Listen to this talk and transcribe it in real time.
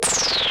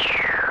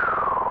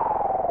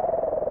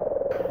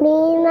Me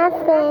and my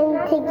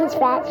friend take this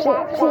rap shit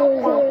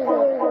seriously.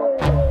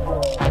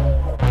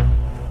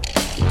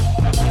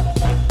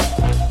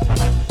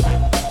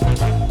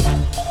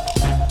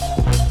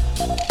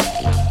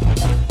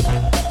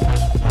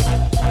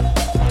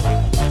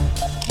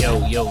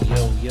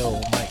 Yo,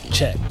 mic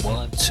check.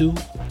 1, 2.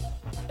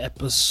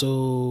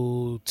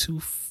 Episode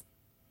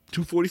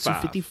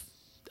 245. 250.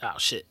 Oh,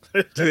 shit.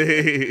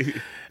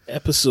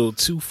 Episode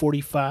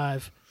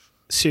 245,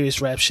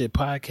 Serious Rap Shit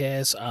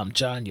Podcast. I'm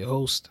John, your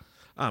host.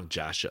 I'm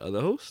Josh, your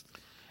other host.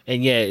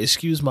 And yeah,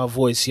 excuse my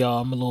voice,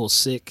 y'all. I'm a little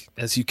sick,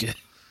 as you can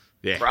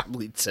Yeah.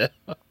 probably tell.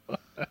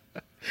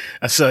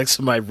 I sound like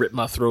somebody ripped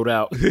my throat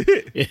out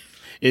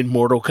in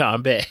Mortal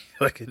Kombat.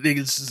 Like,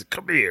 niggas just,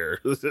 come here.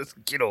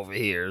 Get over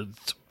here.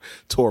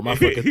 Tore my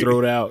fucking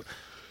throat out.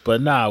 But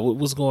nah,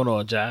 what's going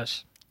on,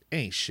 Josh?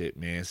 Ain't shit,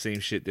 man.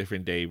 Same shit,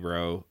 different day,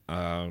 bro.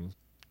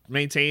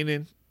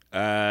 Maintaining.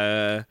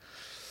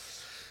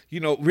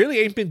 Really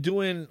ain't been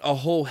doing a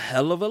whole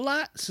hell of a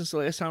lot since the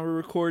last time we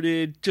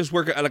recorded. Just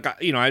working, like,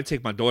 I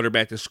take my daughter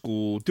back to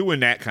school,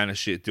 doing that kind of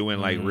shit, doing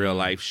like real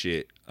life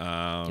shit.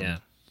 Yeah.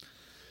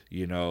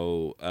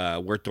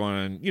 Worked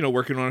on,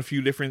 working on a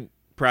few different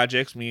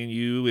projects, me and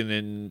you, and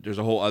then there's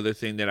a whole other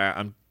thing that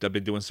I've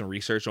been doing some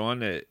research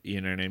on that,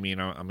 you know what I mean,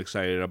 I'm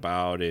excited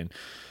about. And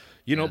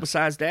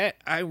besides that,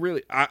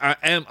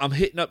 I'm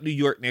hitting up New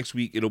York next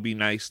week. It'll be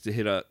nice to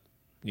hit up,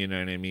 you know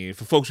what I mean.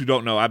 For folks who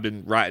don't know, I've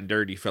been riding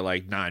dirty for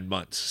like 9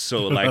 months,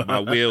 so like my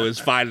wheel is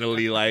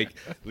finally like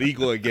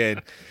legal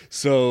again.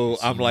 So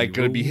I'm like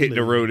gonna be hitting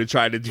the road and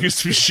trying to do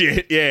some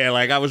shit. Yeah,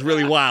 like I was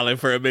really wilding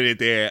for a minute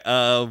there.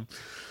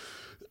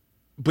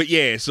 But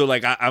yeah, so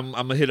like I'm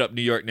gonna hit up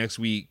New York next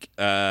week,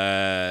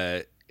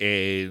 and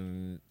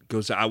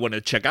I want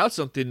to check out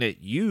something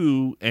that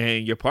you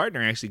and your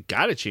partner actually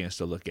got a chance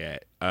to look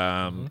at,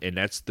 and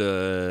that's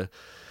the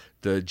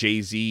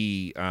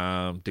Jay-Z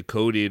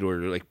decoded, or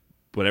like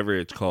whatever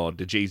it's called,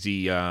 the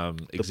Jay-Z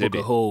exhibit, The Book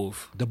of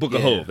Hove. The Book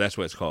of Hove, that's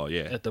what it's called.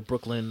 Yeah, at the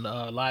Brooklyn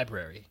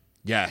Library.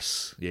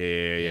 Yes,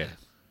 yeah.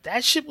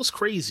 That shit was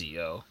crazy,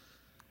 yo.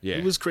 Yeah,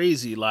 it was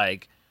crazy.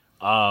 Like,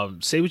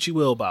 say what you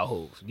will about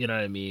Hove, you know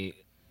what I mean.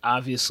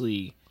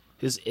 Obviously,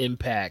 his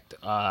impact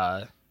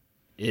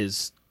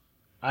is,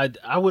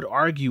 I would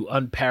argue,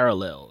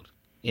 unparalleled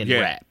in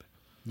rap.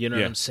 You know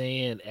what I'm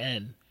saying?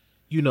 And,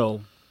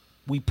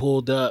 we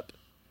pulled up,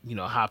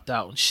 hopped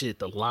out and shit.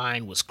 The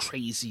line was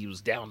crazy. It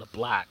was down the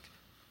block.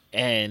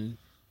 And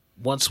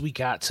once we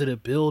got to the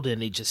building,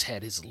 they just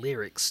had his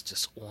lyrics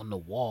just on the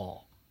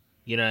wall.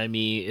 You know what I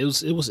mean? It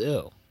was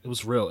ill. It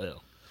was real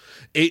ill.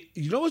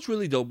 What's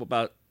really dope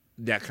about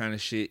that kind of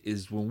shit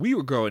is when we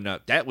were growing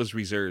up, that was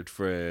reserved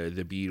for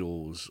the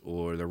Beatles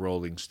or the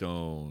Rolling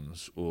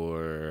Stones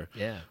or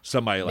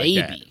somebody like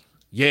that.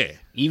 Yeah.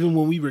 Even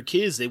when we were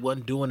kids, they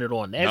wasn't doing it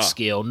on that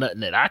scale. Nothing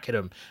that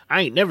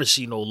I ain't never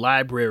seen no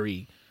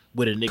library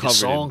with a nigga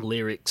song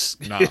lyrics,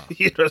 you know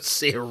what I'm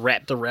saying,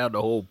 wrapped around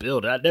the whole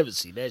building. I never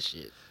seen that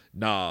shit.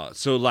 Nah.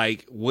 So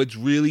like what's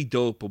really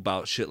dope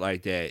about shit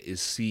like that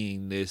is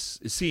seeing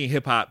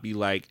hip hop be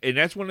like, and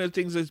that's one of the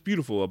things that's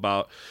beautiful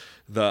about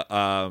the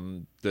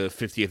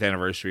 50th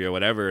anniversary or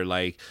whatever,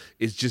 like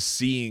it's just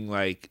seeing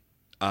like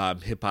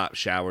hip hop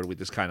showered with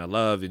this kind of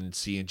love, and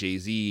seeing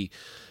Jay-Z,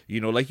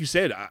 like you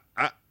said,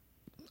 I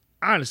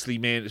honestly,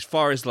 man, as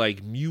far as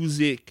like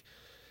music,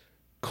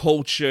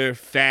 culture,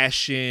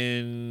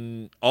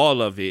 fashion,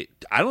 all of it,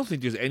 I don't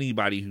think there's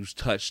anybody who's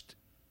touched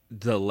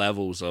the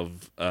levels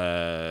of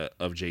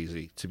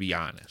Jay-Z, to be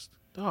honest.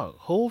 Dog,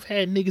 Hove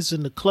had niggas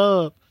in the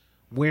club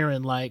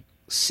wearing like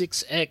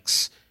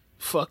 6X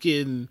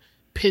fucking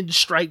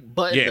pinstripe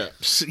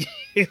button-ups.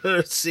 You know what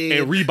I'm saying?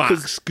 And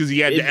Reeboks, because he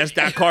had the S.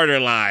 Carter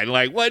line.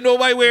 Like, what?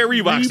 Nobody wear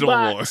Reeboks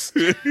no more.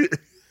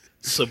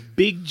 Some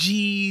big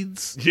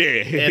jeans.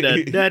 Yeah. And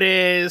a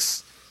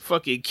nut-ass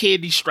fucking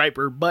candy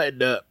striper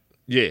button-up.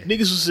 Yeah. Niggas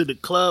was in the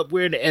club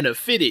wearing it, and a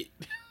fitted.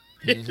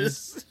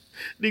 Niggas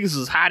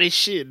was hot as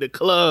shit in the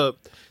club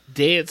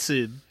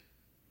dancing,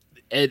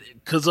 and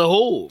because of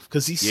Hove,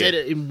 because he said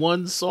it in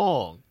one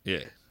song.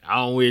 Yeah. I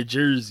don't wear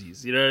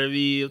jerseys, you know what I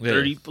mean?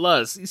 30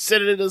 plus. He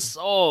said it in a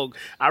song.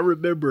 I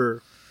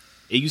remember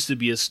it used to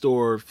be a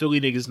store,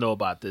 Philly niggas know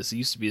about this. It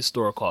used to be a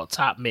store called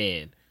Top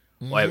Man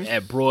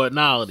at Broad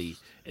Knowledge.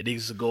 And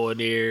niggas would go in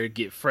there,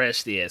 get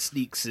fresh. They had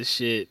sneaks and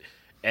shit.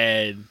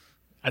 And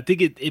I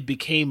think it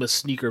became a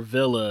sneaker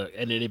villa,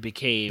 and then it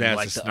became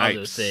like the Snipes.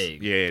 other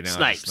thing. Yeah,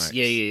 Snipes.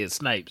 Yeah,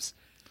 Snipes.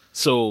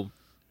 So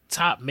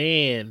Top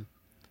Man,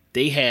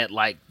 they had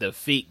like the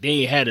fake.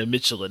 They had a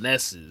Mitchell and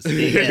S's.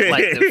 They had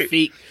like the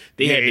fake.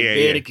 They had the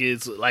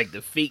mannequins with like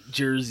the fake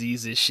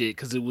jerseys and shit,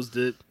 because it was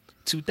the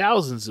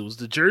 2000s. It was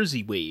the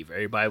jersey wave.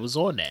 Everybody was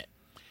on that,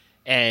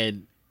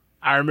 and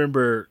I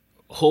remember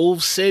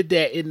Hove said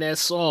that in that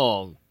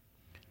song.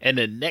 And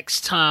the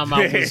next time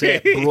I was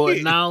at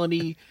Broad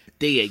Knowledge,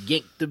 they had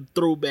yanked the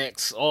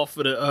throwbacks off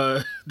of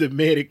the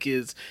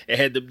mannequins and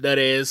had them nut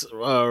ass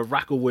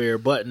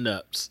Rockaware button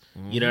ups.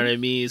 You know what I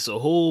mean? So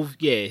Hove,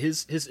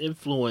 his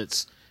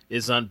influence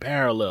is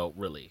unparalleled,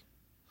 really.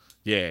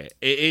 Yeah,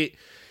 it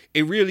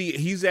really,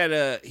 he's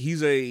a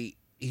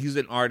he's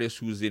an artist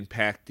who's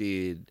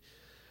impacted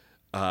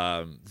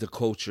the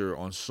culture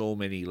on so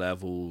many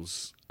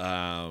levels.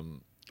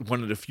 One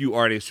of the few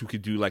artists who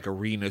could do like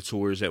arena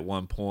tours at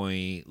one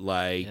point.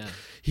 Like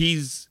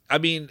he's, I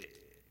mean,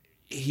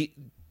 he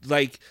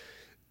like,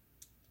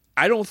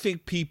 I don't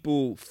think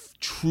people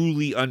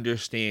truly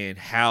understand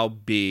how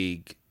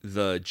big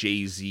the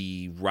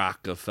Jay-Z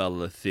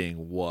Rockefeller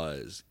thing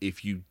was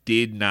if you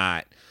did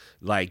not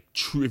like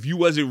if you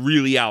wasn't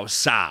really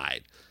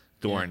outside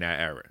during that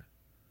era.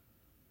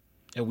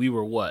 And we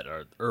were what,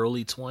 our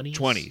early 20s?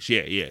 20s,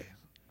 yeah.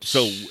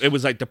 So it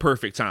was like the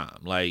perfect time.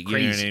 Like,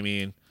 crazy. You know what I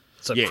mean?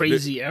 It's a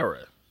crazy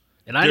era.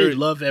 And I didn't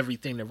love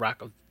everything that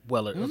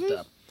Rockefeller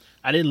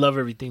I didn't love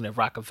everything that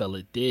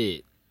Rockefeller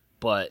did,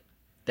 but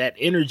that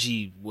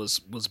energy was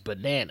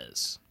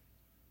bananas.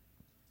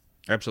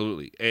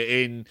 Absolutely.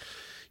 And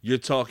you're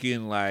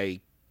talking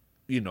like,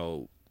 you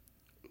know,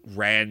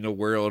 ran the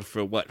world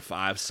for what,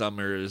 5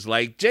 summers.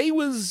 Like Jay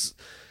was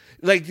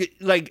like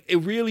it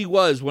really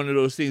was one of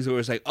those things where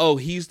it's like, oh,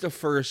 he's the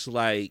first,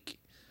 like,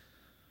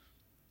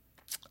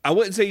 I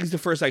wouldn't say he's the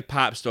first like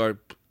pop star.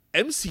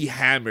 MC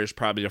Hammer is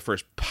probably the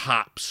first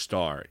pop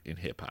star in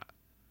hip hop.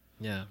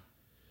 Yeah.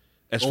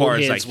 As far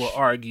as like, will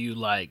argue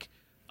like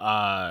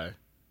Run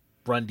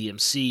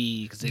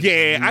DMC.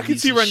 I can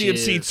see Run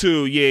DMC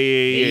too.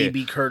 Yeah.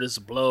 Maybe Curtis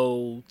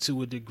Blow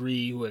to a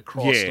degree, who had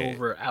crossed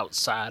over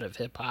outside of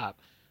hip hop.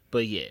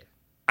 But yeah,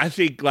 I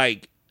think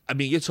like, I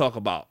mean, you talk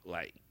about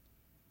like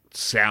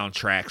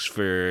soundtracks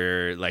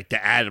for like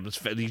the Addams,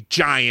 these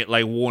giant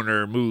like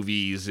Warner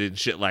movies and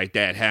shit like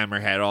that. Hammer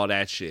had all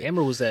that shit.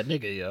 Hammer was that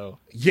nigga, yo.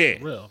 Yeah,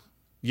 for real.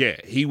 Yeah,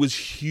 he was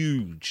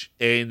huge.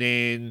 And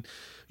then,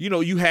 you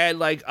know, you had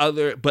like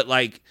other, but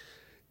like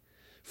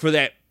for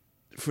that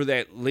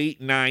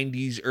late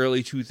 90s,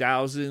 early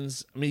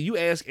 2000s, I mean, you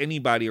ask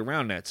anybody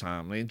around that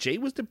time, man, Jay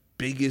was the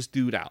biggest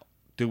dude out.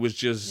 There was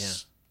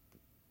just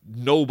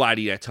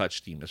nobody that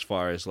touched him as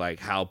far as like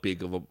how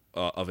big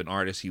of an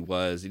artist he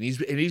was, and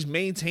he's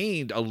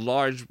maintained a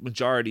large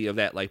majority of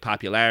that like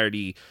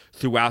popularity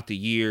throughout the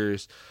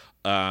years.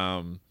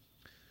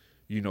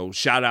 You know,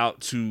 shout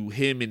out to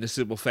him in the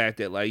simple fact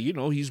that, like, you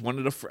know, he's one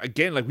of the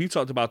again, like we've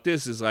talked about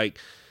this, is like,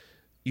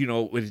 you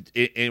know,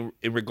 in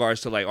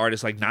regards to like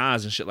artists like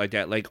Nas and shit like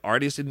that, like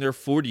artists in their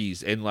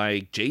 40s and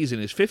like Jay's in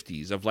his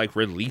 50s of like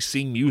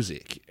releasing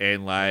music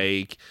and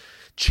like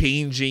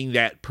changing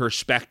that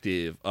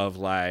perspective of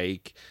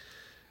like,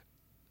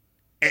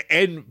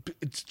 and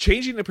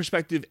changing the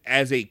perspective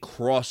as a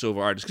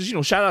crossover artist. Because, you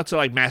know, shout out to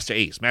like Master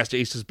Ace. Master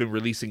Ace has been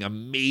releasing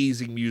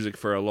amazing music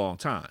for a long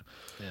time.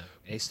 Yeah,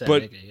 Ace that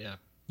nigga,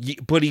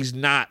 but he's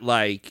not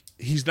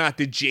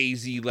the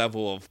Jay-Z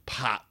level of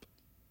pop,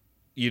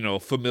 you know,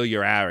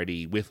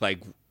 familiarity with like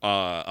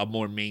a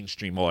more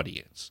mainstream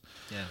audience.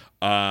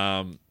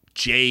 Yeah.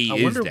 Jay I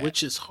is wonder that.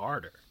 which is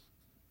harder.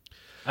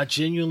 I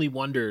genuinely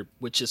wonder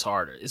which is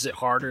harder. Is it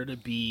harder to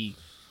be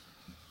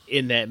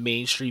in that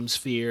mainstream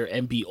sphere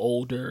and be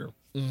older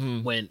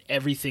when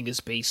everything is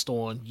based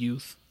on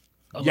youth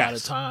a lot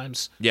of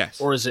times? Yes.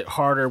 Or is it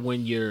harder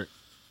when you're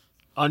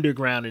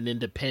underground and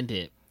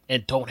independent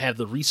and don't have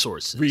the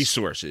resources?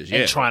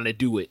 And trying to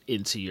do it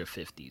into your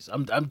 50s.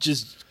 I'm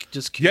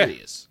just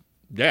curious.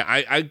 Yeah,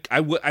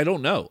 I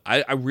don't know.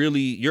 I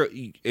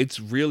really, it's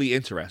really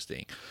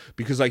interesting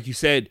because, like you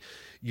said,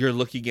 you're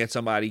looking at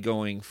somebody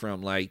going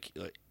from like,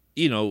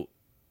 you know,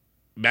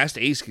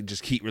 Master Ace can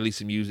just keep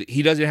releasing music.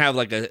 He doesn't have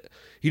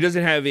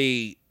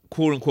a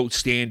quote unquote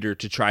standard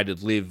to try to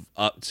live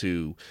up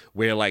to,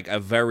 where like a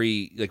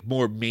very like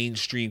more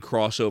mainstream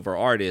crossover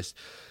artist,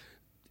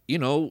 you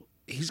know,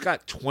 he's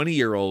got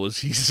 20-year-olds.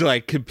 He's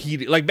like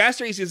competing, like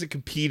Master Ace isn't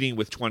competing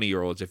with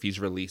 20-year-olds if he's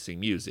releasing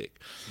music,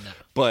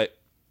 but.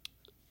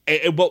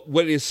 And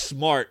what is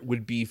smart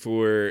would be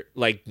for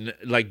like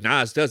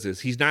Nas does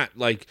this. He's not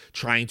like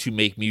trying to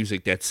make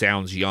music that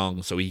sounds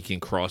young so he can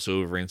cross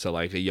over into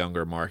like a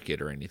younger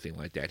market or anything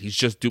like that. He's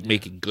just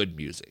making good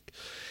music.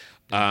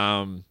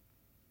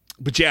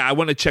 But yeah, I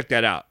want to check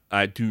that out.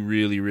 I do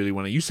really, really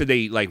want to. You said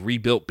they like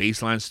rebuilt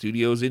Baseline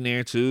Studios in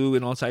there too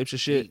and all types of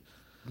shit.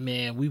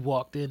 Man, we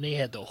walked in, they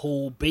had the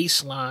whole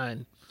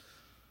Baseline.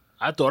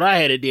 I thought I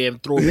had a damn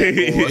throwback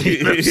on,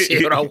 you know what I'm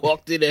saying, when I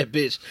walked in that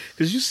bitch.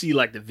 Because you see,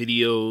 like, the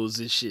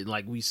videos and shit, and,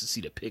 like, we used to see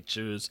the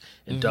pictures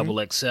and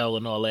Double XL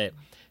and all that.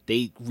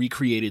 They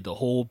recreated the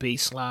whole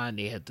Baseline.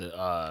 They had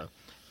the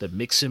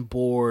mixing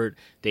board.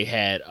 They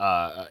had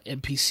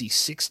MPC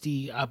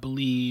 60, I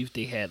believe.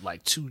 They had,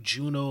 like, 2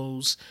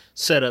 Junos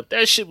set up.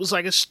 That shit was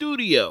like a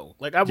studio.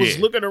 Like, I was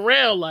looking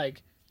around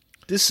like,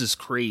 this is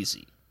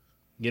crazy.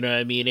 You know what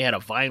I mean? They had a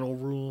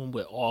vinyl room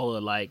with all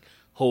the, like,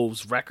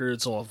 Hove's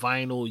records on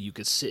vinyl. You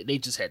could sit. They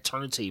just had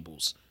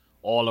turntables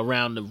all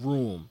around the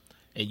room,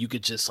 and you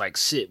could just like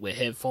sit with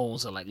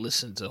headphones and like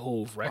listen to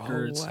Hove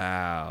records. Oh,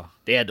 wow!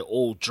 They had the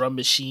old drum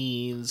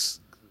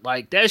machines.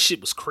 Like that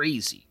shit was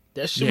crazy.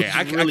 That shit was really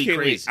I can't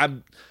crazy.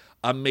 wait.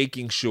 I'm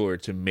making sure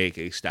to make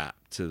a stop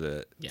to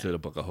the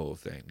Book of Hove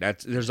thing.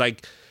 There's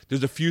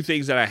a few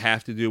things that I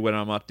have to do when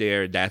I'm up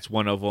there. That's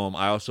one of them.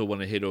 I also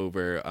want to hit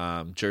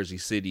over Jersey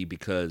City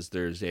because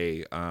there's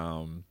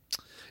an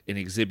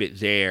exhibit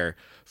there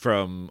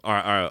from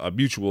a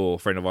mutual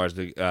friend of ours,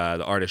 the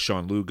artist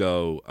Sean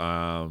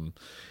Lugo.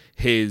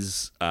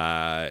 His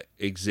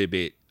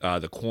exhibit,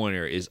 The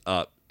Corner, is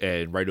up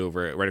and right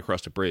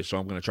across the bridge. So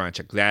I'm going to try and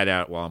check that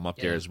out while I'm up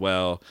there as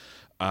well.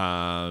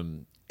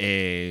 And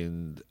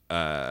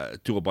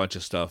do a bunch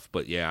of stuff.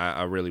 But yeah,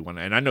 I really want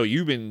to. And I know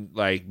you've been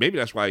like, maybe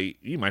that's why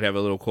you might have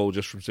a little cold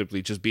just from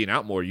simply just being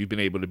out more. You've been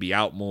able to be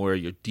out more.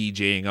 You're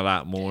DJing a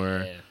lot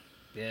more.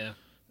 Yeah.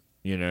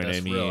 You know That's what I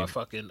mean? real. I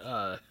fucking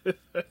I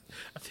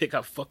think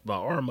I fucked my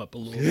arm up a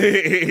little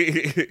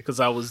bit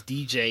because I was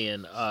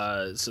DJing.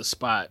 It's a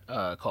spot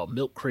called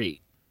Milk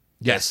Crate.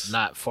 Yes, that's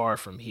not far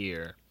from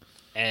here,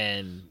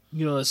 and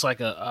it's like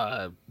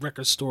a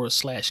record store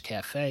 /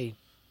 cafe.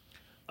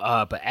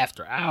 But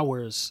after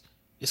hours,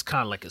 it's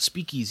kind of like a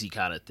speakeasy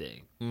kind of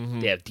thing. Mm-hmm.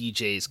 They have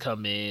DJs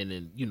come in,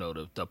 and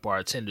the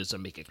bartenders are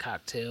making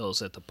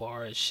cocktails at the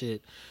bar and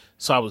shit.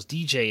 So I was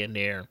DJing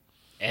there,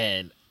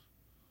 and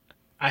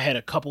I had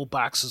a couple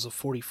boxes of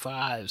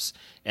 45s,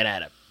 and I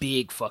had a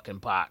big fucking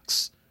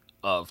box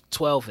of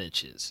 12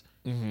 inches.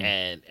 Mm-hmm.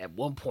 And at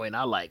one point,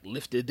 I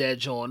lifted that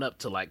joint up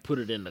to put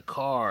it in the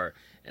car,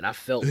 and I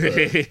felt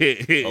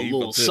a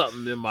little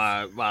something in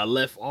my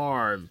left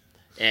arm.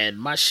 And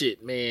my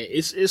shit, man,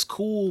 it's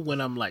cool when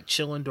I'm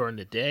chilling during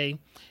the day.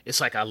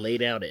 It's like I lay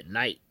down at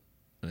night,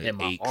 and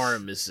my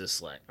arm is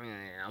just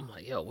I'm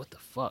like, yo, what the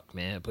fuck,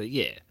 man? But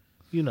yeah,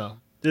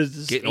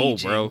 this getting aging,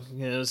 old, bro.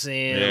 You know what I'm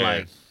saying?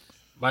 Yeah.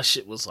 My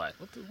shit was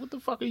what the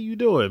fuck are you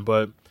doing?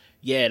 But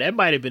yeah, that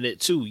might have been it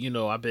too.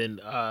 I've been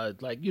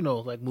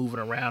moving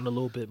around a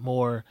little bit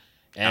more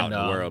and out in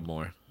the world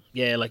more.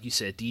 Yeah, like you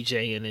said,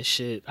 DJing and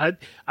shit. I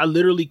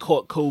literally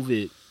caught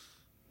COVID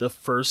the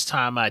first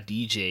time I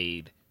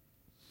DJ'd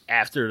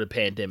after the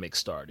pandemic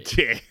started.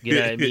 Yeah. You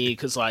know what I mean?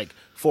 Because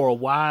for a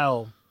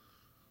while,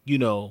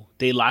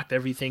 they locked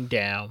everything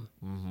down,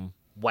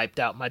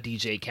 wiped out my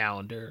DJ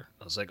calendar.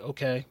 I was like,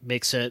 okay,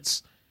 makes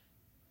sense.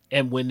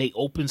 And when they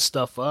opened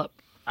stuff up,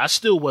 I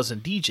still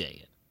wasn't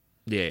DJing.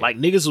 Yeah.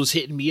 Niggas was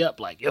hitting me up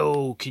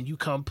yo, can you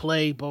come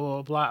play? Blah,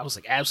 blah, blah. I was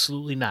like,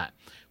 absolutely not.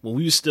 When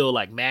we were still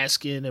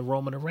masking and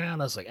roaming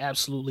around, I was like,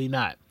 absolutely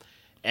not.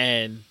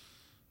 And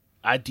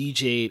I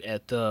DJ'd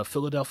at the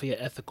Philadelphia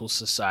Ethical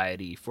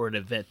Society for an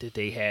event that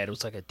they had. It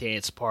was a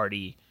dance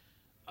party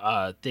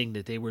thing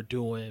that they were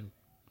doing.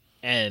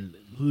 And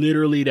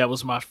literally that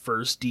was my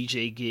first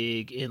DJ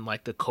gig in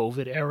the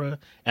COVID era.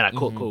 And I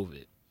caught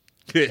COVID.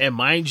 And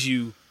mind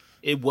you,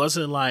 it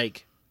wasn't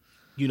a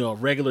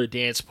regular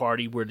dance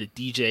party where the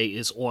DJ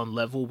is on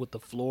level with the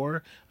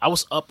floor. I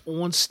was up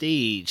on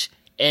stage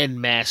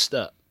and masked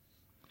up,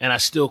 and I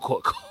still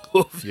caught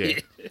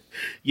COVID. Yeah.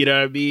 You know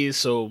what I mean?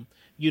 So,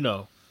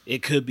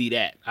 it could be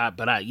that.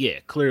 But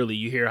clearly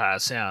you hear how I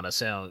sound.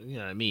 You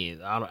know what I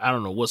mean? I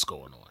don't know what's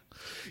going on.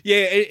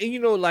 Yeah, and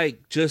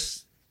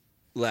just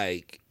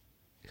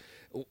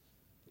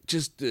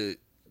the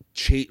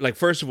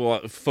first of all,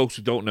 folks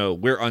who don't know,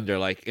 we're under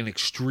an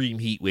extreme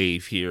heat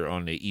wave here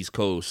on the East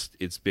Coast.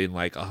 It's been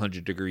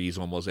 100 degrees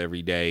almost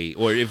every day,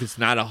 or if it's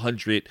not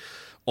 100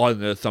 on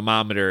the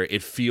thermometer,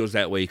 it feels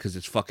that way because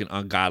it's fucking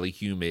ungodly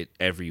humid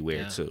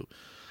everywhere too.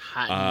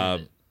 Hot and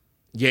humid.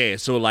 Yeah,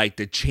 so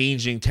the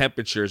changing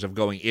temperatures of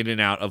going in and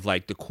out of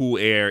the cool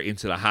air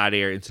into the hot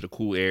air, into the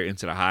cool air,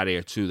 into the hot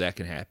air too, that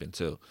can happen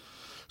too.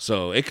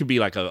 So it could be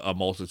a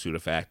multitude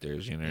of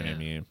factors, you know what I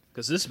mean?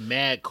 Because it's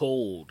mad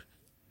cold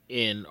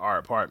in our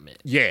apartment.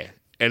 Yeah.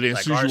 And then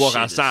as soon as you walk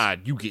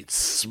outside, you get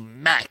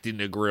smacked in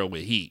the grill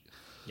with heat.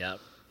 Yep.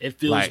 It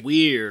feels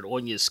weird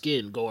on your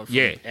skin going from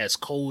as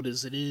cold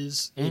as it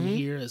is in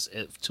here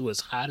to as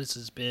hot as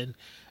it's been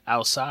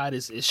outside.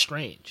 Is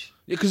strange.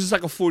 Yeah, because it's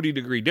a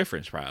 40-degree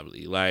difference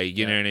probably.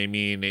 You know what I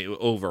mean?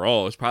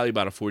 Overall, it's probably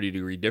about a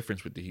 40-degree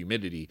difference with the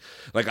humidity.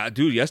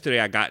 Yesterday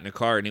I got in the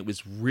car and it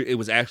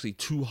was actually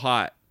too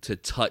hot to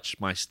touch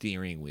my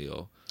steering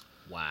wheel.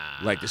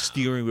 Wow. The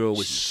steering wheel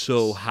was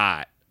so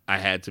hot. I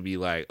had to be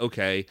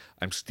okay,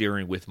 I'm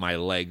steering with my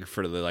leg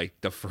for the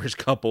first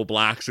couple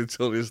blocks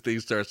until this thing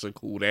starts to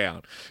cool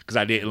down. Because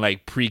I didn't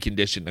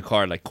precondition the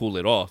car, cool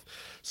it off.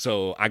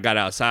 So I got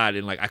outside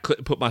and I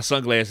couldn't put my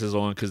sunglasses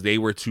on because they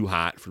were too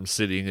hot from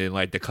sitting in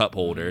the cup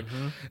holder.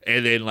 Mm-hmm.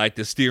 And then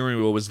the steering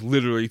wheel was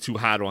literally too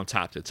hot on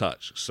top to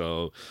touch.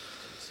 So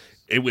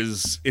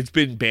it's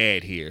been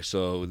bad here.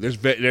 So there's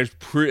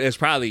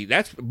probably,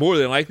 that's more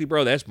than likely,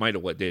 bro, that's might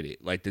have what did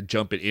it. The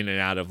jumping in and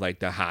out of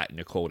the hot and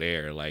the cold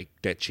air,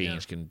 that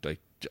change can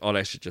all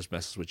that shit just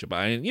messes with your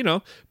body.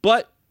 And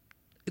but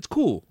it's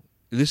cool.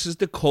 This is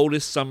the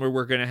coldest summer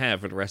we're gonna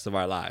have for the rest of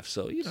our lives.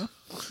 So the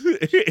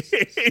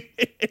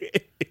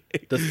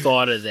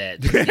thought of that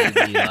gave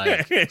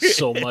me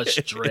so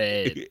much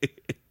dread.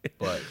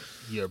 But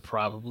you're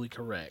probably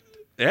correct.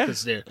 Yeah,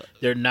 because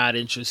they're not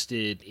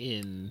interested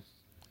in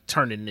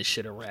turning this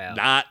shit around.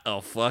 Not a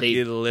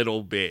fucking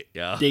little bit,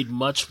 yo. They'd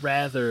much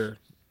rather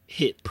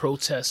hit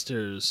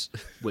protesters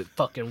with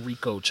fucking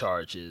RICO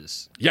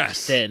charges.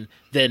 Yes. Than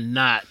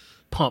not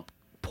pump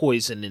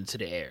poison into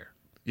the air.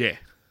 Yeah.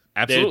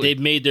 Absolutely. They've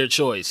made their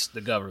choice,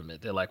 the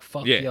government. They're like,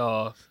 fuck Yeah.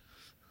 y'all.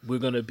 We're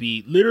going to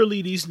be...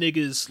 Literally, these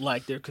niggas,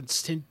 like, their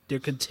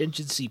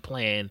contingency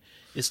plan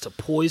is to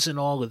poison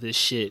all of this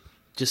shit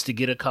just to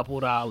get a couple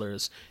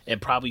 $,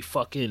 and probably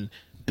fucking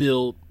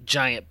build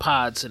giant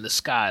pods in the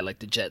sky like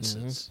the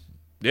Jetsons.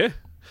 Yeah.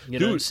 You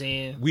know what I'm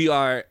saying? We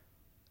are,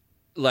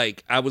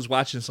 like, I was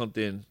watching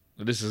something.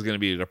 This is going to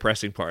be the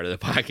depressing part of the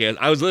podcast.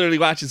 I was literally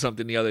watching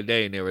something the other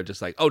day, and they were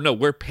just like, oh, no,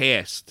 we're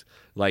past,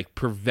 like,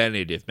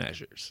 preventative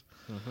measures.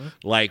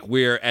 Like,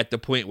 we're at the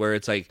point where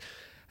it's like,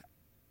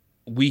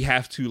 we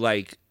have to,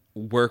 like,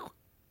 work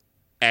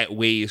at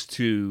ways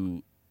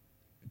to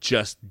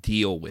just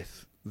deal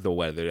with the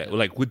weather.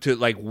 Like, to,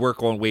 like,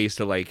 work on ways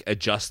to, like,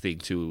 adjusting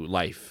to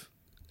life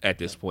at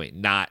this point,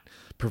 not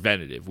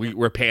preventative.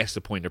 We're past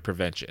the point of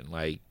prevention.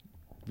 Like,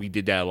 we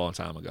did that a long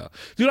time ago.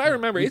 Dude, I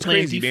remember, it's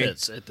crazy,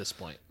 defense at this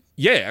point.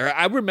 Yeah,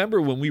 I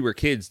remember when we were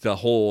kids, the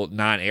whole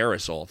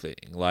non-aerosol thing.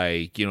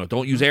 Like, you know,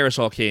 don't use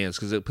aerosol cans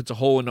because it puts a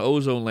hole in the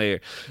ozone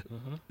layer.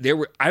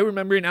 I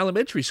remember in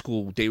elementary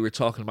school, they were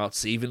talking about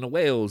saving the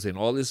whales and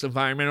all this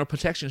environmental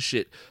protection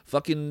shit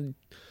fucking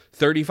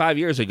 35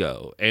 years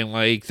ago. And,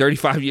 like,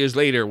 35 years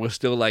later, we're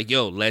still like,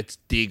 yo, let's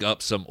dig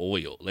up some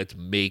oil. Let's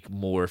make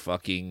more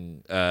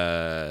fucking,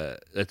 wells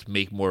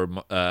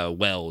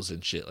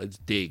and shit. Let's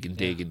dig and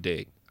dig and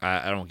dig.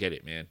 I don't get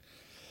it, man.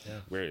 Yeah.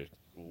 We're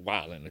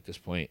wilding at this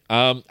point.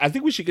 I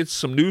think we should get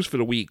some news for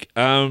the week.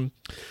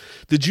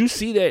 Did you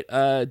see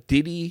that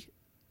Diddy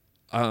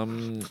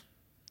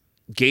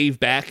gave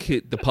back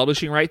the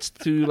publishing rights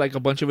to, like, a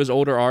bunch of his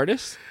older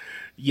artists?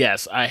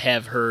 Yes, I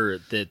have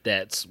heard that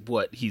that's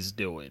what he's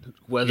doing.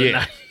 Whether or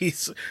not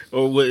he's,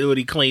 or what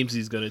he claims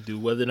he's going to do,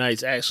 whether or not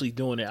he's actually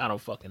doing it, I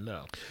don't fucking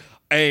know.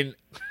 And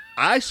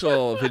I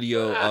saw a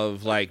video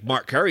of, like,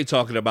 Mark Curry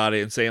talking about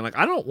it and saying, like,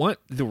 I don't want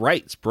the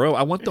rights, bro.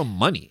 I want the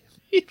money.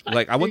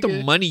 Like, I want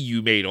the money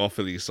you made off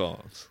of these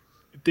songs.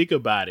 Think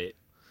about it.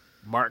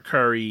 Mark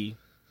Curry,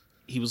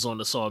 he was on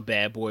the song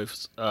Bad Boy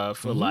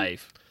for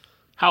Life.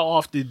 How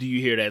often do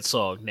you hear that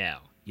song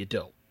now? You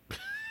don't.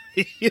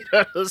 You know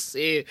what I'm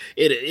saying?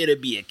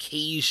 It'll be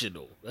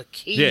occasional.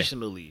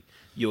 Occasionally,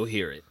 you'll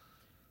hear it.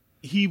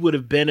 He would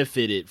have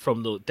benefited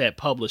from that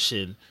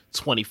publishing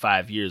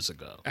 25 years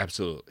ago.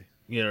 Absolutely.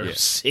 You know what I'm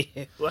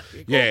saying? Like,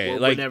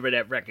 whenever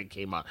that record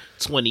came out,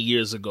 20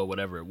 years ago,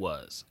 whatever it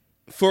was.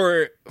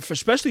 For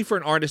especially for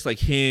an artist like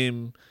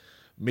him,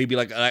 maybe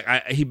like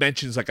he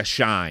mentions like a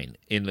Shine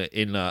in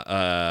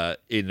the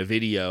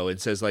video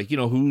and says, like,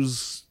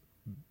 who's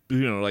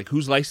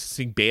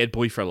licensing Bad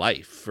Boy for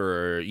Life,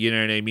 for, you know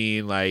what I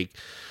mean, like,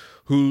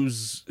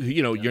 who's,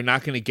 you're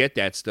not going to get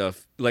that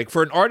stuff. Like,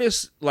 for an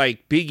artist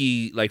like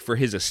Biggie, like, for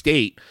his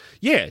estate,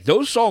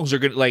 those songs are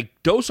going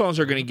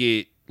to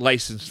get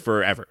licensed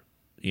forever.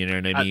 You know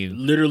what I mean? I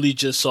literally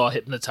just saw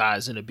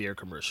Hypnotize in a beer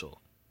commercial.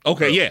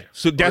 Okay,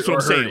 so that's what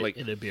I'm saying. Like,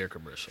 in a beer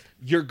commercial,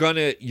 you're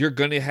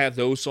gonna have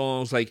those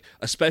songs, like,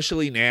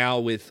 especially now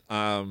with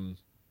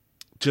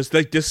just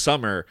like this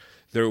summer,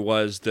 there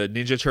was the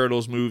Ninja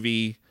Turtles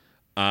movie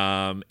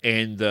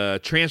and the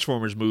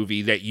Transformers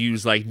movie that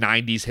used, like,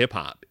 90s hip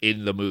hop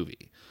in the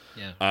movie.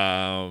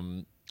 Yeah.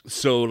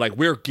 So, like,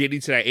 we're getting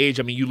to that age.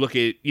 I mean, you look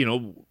at,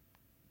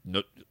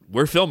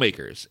 we're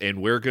filmmakers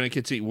and we're gonna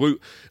continue.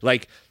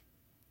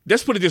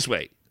 Let's put it this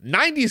way.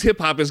 90s hip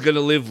hop is going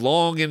to live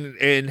long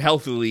and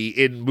healthily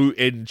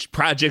in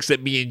projects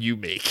that me and you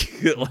make.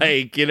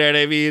 Like, you know what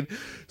I mean?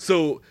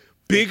 So,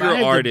 bigger if I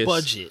had artists. The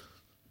budget.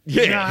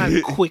 You know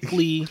how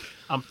quickly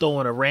I'm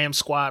throwing a Ram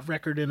Squad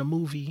record in a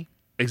movie?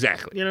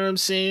 Exactly. You know what I'm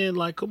saying?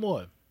 Like, come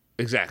on.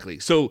 Exactly.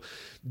 So,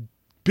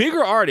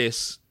 bigger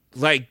artists,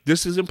 like,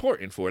 this is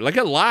important for. Like,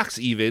 a Lox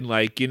even,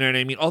 like, you know what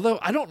I mean? Although,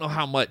 I don't know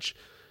how much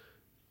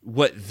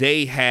what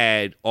they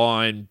had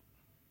on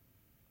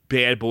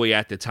Bad Boy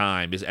at the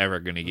time is ever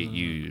going to get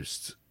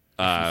used.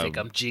 If you think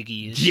I'm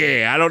jiggy and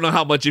shit. Yeah, I don't know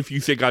how much If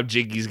You Think I'm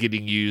Jiggy's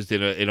getting used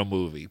in a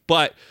movie.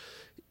 But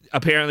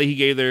apparently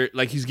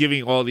he's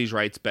giving all these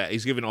rights back.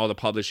 He's giving all the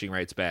publishing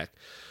rights back.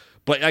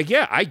 But, like,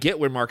 I get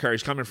where Mark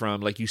Curry's coming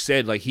from. Like you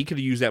said, like, he could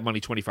have used that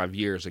money 25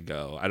 years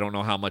ago. I don't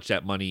know how much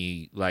that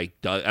money, like,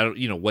 does. I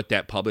don't, what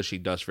that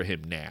publishing does for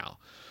him now.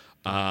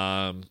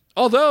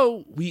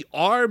 Although we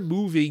are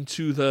moving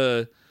to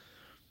the,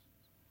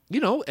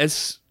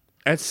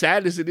 as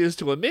sad as it is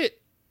to admit,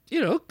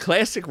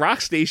 classic rock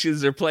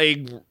stations are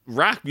playing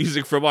rock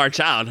music from our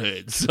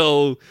childhood.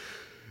 So,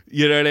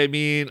 you know what I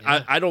mean?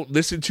 Yeah. I don't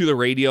listen to the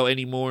radio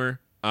anymore.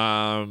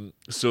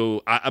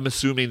 So I'm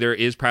assuming there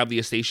is probably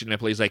a station that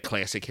plays, like,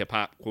 classic hip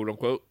hop, quote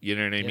unquote. You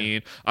know what I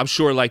mean? I'm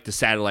sure, like, the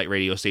satellite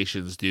radio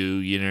stations do.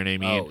 You know what I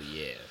mean? Oh,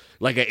 yeah.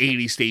 Like an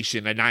 80s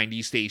station, a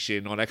 90s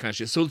station, all that kind of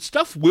shit. So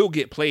stuff will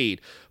get played.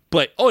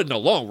 But, in the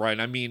long run,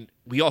 I mean,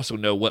 we also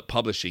know what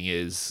publishing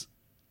is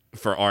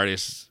for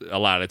artists a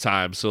lot of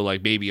times. So,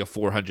 like, maybe a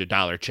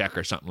 $400 check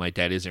or something like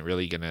that isn't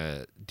really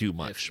gonna do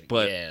much.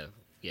 But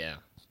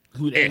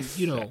who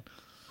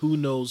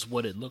knows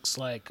what it looks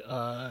like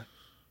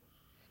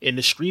in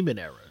the streaming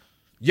era.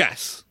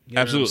 Yes, You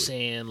know absolutely. what I'm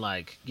saying?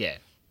 Like, yeah.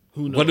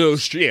 Who knows? What are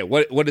those? Yeah,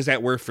 what is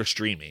that worth for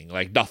streaming?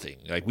 Like nothing.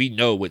 Like we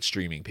know what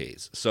streaming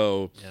pays.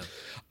 So Yeah.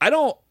 I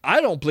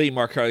don't blame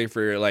Mark Carly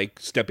for like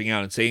stepping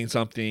out and saying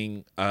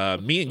something.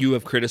 Me and you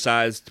have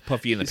criticized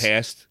Puffy in the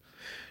past.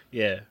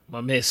 Yeah.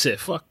 My man said,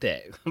 fuck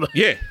that.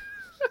 Yeah.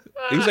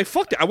 He was like,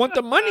 fuck that. I want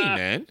the money,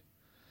 man.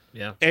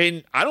 Yeah.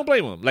 And I don't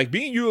blame him. Like,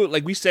 being you,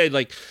 like we said,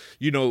 like,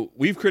 you know,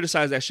 we've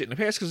criticized that shit in the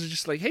past because it's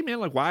just like, hey, man,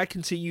 like, why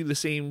continue the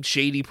same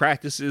shady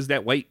practices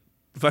that white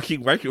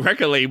fucking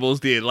record labels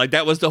did? Like,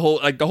 that was the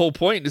whole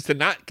point, is to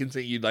not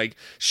continue, like,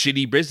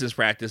 shitty business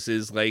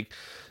practices. Like,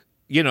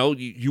 you know,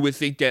 you would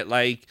think that,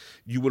 like,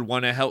 you would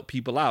want to help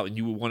people out and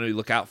you would want to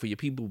look out for your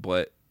people.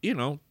 But, you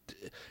know,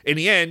 in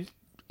the end,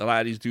 a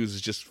lot of these dudes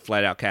is just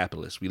flat out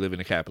capitalists. We live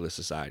in a capitalist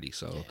society.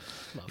 So,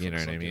 you know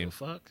what I mean?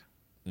 Fuck.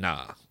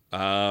 Nah.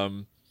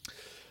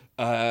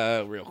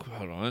 Real quick,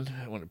 hold on.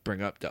 I want to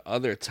bring up the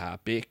other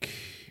topic.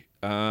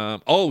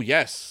 Oh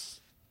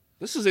yes,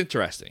 this is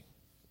interesting.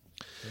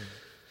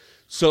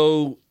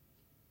 So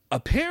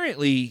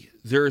apparently,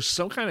 there's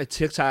some kind of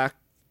TikTok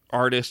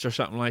artist or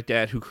something like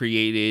that who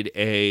created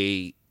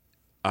a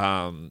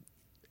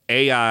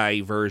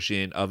AI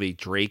version of a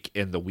Drake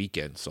and the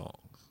Weeknd song.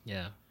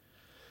 Yeah.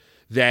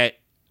 That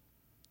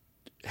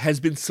has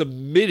been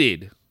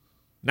submitted,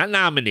 not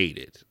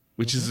nominated,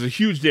 which is a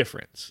huge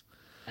difference.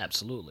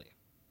 Absolutely.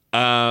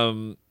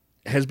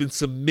 Has been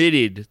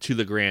submitted to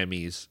the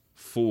Grammys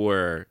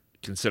for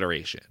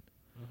consideration.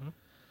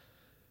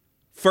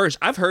 First,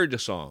 I've heard the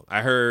song.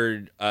 I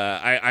heard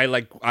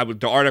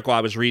the article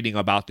I was reading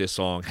about this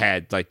song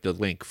had like the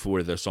link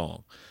for the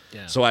song.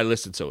 Yeah. So I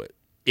listened to it.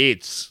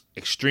 It's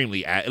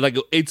extremely like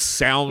it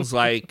sounds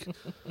like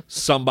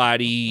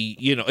somebody,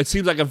 you know, it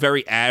seems like a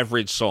very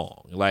average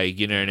song. Like,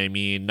 you know what I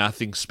mean?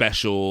 Nothing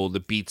special. The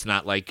beat's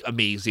not like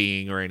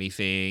amazing or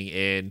anything.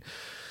 And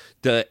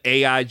the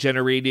AI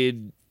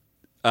generated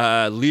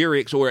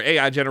lyrics or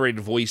AI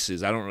generated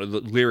voices, I don't know, the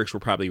lyrics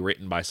were probably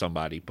written by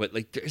somebody, but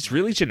like it's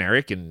really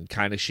generic and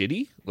kind of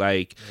shitty.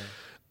 Like,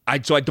 I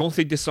don't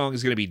think this song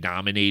is going to be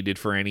nominated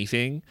for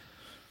anything.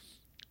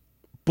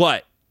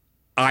 But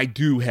I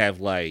do have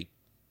like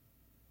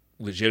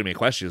legitimate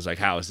questions, like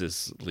how is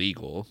this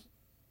legal?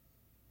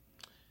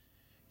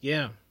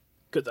 Yeah,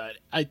 because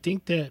I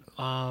think that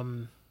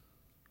and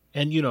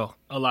you know,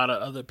 a lot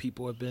of other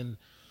people have been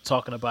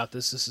talking about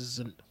this. This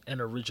isn't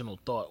an original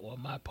thought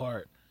on my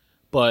part,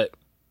 but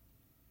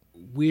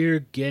we're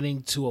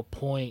getting to a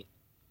point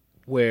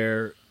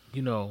where,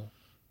 you know,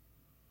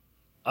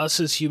 us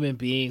as human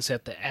beings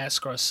have to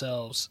ask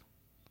ourselves,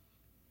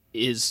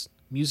 is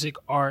music,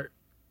 art,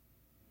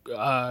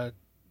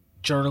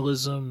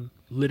 journalism,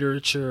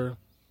 literature,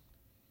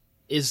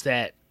 is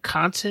that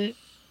content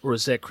or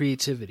is that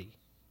creativity?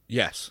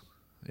 Yes.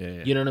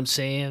 Yeah. You know what I'm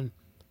saying?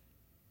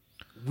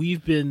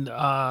 We've been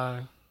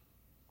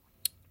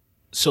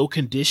so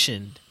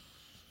conditioned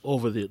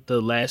over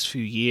the last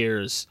few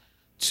years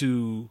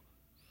to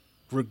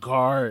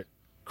regard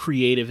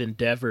creative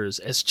endeavors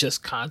as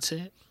just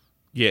content.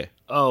 Yeah.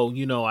 Oh,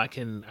 you know, I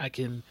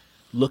can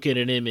look at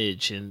an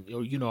image and,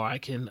 or, you know, I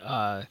can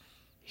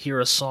hear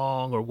a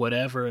song or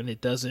whatever, and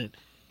it doesn't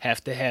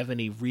have to have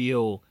any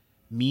real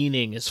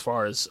meaning as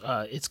far as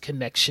its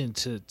connection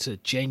to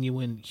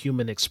genuine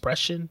human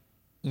expression.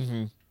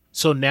 Mm-hmm.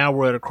 So now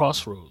we're at a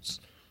crossroads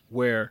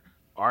where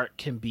art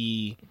can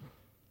be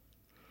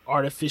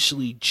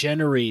artificially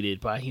generated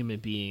by human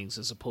beings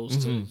as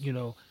opposed to, you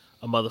know,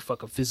 a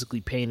motherfucker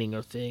physically painting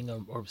or thing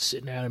or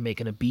sitting down and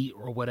making a beat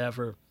or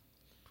whatever.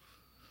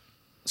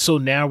 So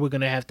now we're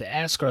going to have to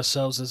ask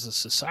ourselves as a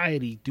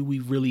society, do we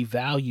really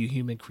value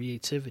human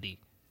creativity?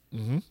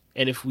 Mm-hmm.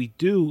 And if we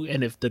do,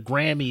 and if the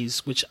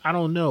Grammys, which I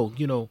don't know,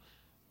 you know,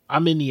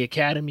 I'm in the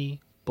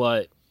Academy,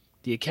 but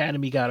the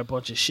Academy got a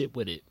bunch of shit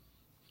with it.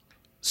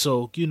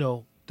 So, you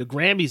know, the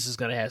Grammys is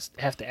going to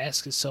have to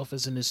ask itself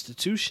as an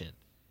institution.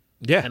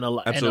 Yeah, and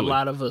absolutely. a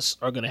lot of us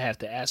are going to have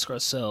to ask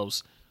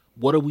ourselves,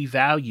 what do we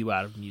value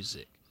out of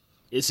music?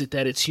 Is it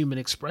that it's human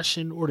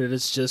expression or that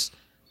it's just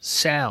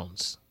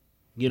sounds?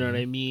 You know what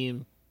I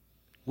mean?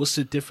 What's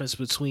the difference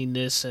between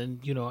this and,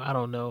 you know, I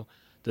don't know,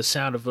 the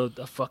sound of a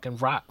fucking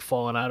rock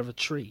falling out of a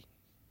tree?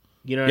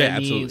 You know what I mean?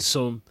 Absolutely.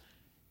 So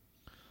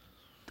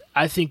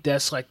I think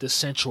that's like the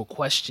central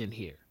question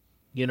here.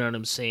 You know what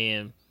I'm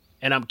saying?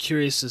 And I'm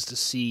curious as to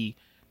see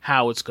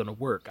how it's going to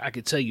work. I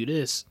could tell you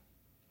this.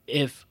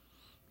 If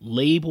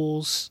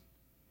labels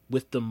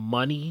with the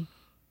money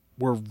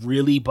were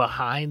really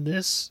behind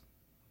this,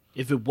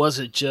 if it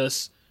wasn't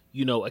just,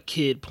 you know, a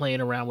kid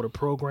playing around with a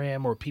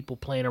program or people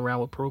playing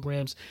around with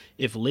programs,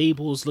 if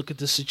labels look at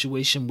the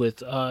situation with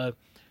the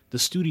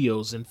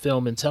studios in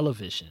film and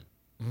television,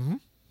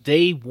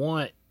 they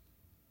want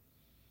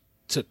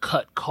to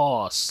cut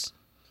costs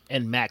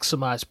and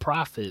maximize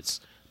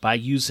profits by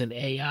using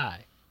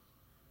AI.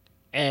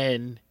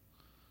 And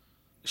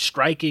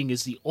striking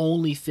is the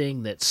only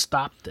thing that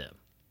stopped them.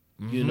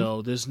 You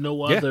know, there's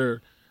no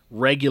other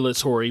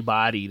regulatory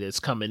body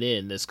that's coming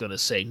in that's going to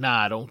say,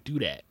 nah, don't do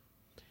that.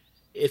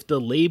 If the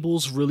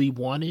labels really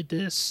wanted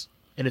this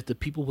And if the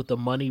people with the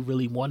money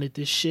really wanted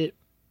this shit,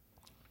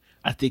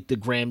 I think the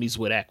Grammys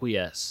would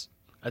acquiesce.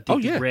 I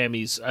think the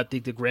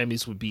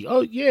Grammys would be,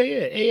 oh yeah,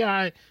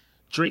 AI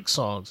Drake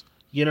songs.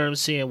 You know what I'm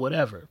saying?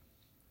 Whatever.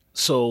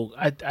 So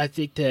I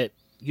think that,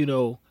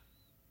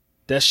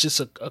 that's just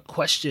a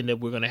question that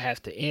we're gonna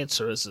have to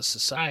answer as a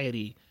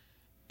society.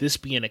 This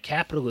being a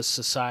capitalist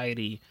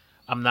society,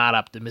 I'm not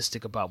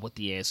optimistic about what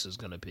the answer is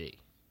gonna be.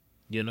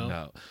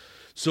 No.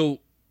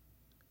 So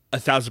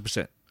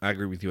 1,000%. I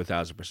agree with you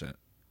 1,000%.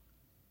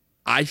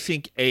 I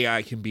think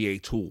AI can be a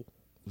tool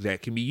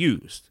that can be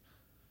used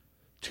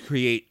to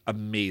create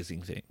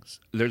amazing things.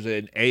 There's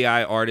an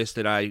AI artist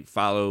that I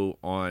follow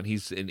on.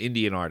 He's an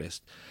Indian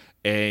artist,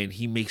 and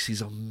he makes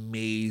these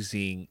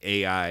amazing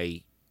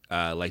AI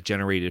like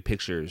generated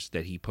pictures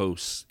that he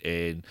posts,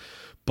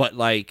 but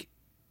like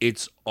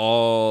it's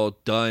all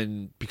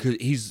done because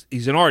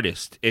he's an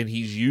artist and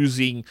he's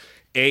using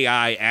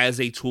AI as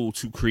a tool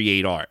to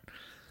create art.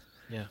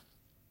 Yeah.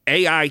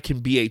 AI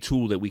can be a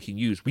tool that we can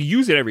use. We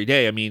use it every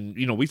day. I mean,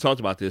 we've talked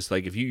about this.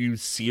 Like if you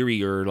use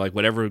Siri or like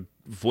whatever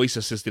voice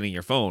assistant in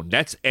your phone,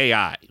 that's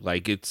AI.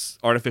 Like it's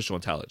artificial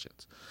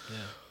intelligence. Yeah.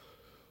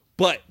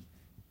 But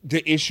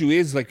the issue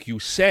is, like you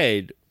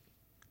said,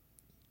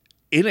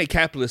 in a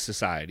capitalist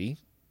society,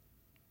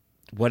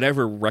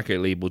 whatever record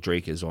label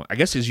Drake is on, I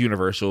guess is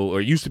Universal,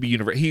 or it used to be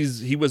Universal.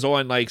 He was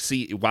on like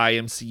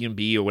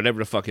YMCMB or whatever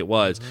the fuck it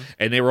was,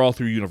 and they were all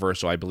through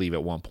Universal, I believe,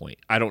 at one point.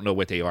 I don't know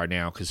what they are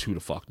now because who the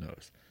fuck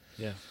knows?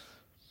 Yeah.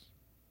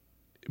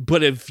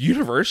 But if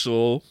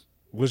Universal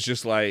was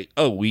just like,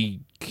 oh,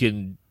 we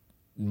can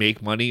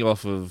make money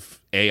off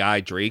of AI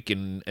Drake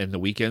and the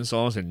Weeknd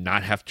songs and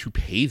not have to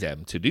pay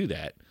them to do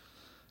that,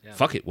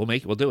 fuck it, we'll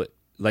do it.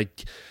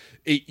 Like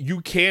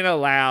you can't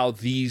allow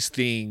these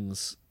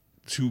things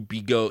to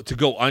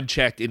go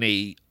unchecked in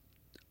a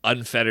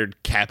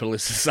unfettered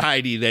capitalist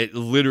society that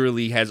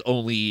literally has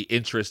only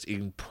interest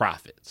in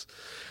profits.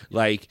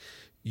 Like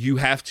there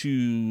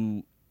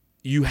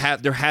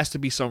has to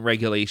be some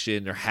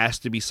regulation, there has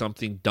to be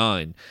something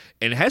done,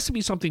 and it has to be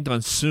something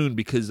done soon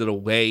because of the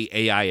way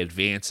AI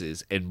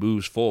advances and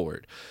moves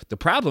forward. The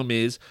problem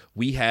is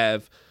we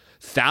have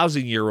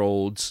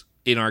 1,000-year-olds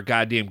in our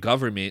goddamn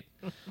government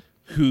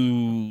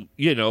who,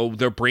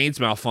 their brains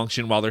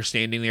malfunction while they're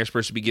standing there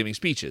supposed to be giving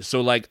speeches.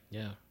 So, like,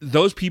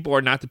 those people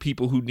are not the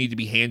people who need to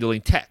be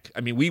handling tech.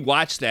 I mean, we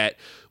watched that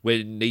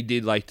when they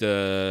did, like,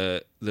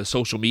 the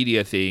social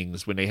media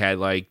things, when they had,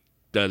 like,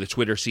 the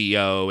Twitter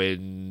CEO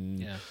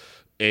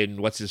and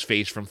what's his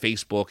face from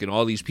Facebook and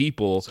all these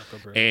people.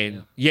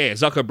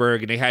 Zuckerberg.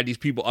 And they had these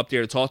people up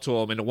there to talk to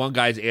him. And the one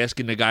guy's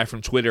asking the guy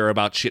from Twitter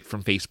about shit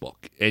from Facebook.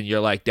 And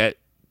you're like,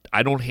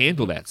 I don't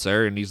handle that,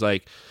 sir. And he's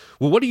like,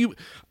 well, what do you...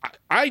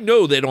 I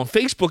know that on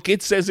Facebook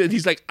it says it.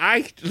 He's like,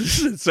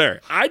 listen, sir,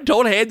 I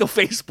don't handle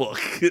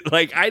Facebook.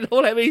 Like, I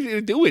don't have anything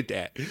to do with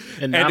that.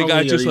 And the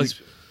guy just like,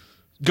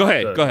 go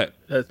ahead.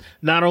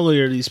 Not only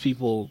are these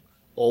people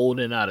old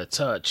and out of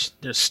touch,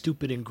 they're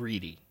stupid and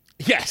greedy.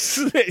 Yes.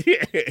 So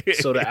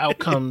the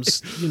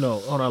outcomes,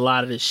 on a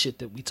lot of this shit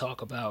that we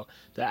talk about,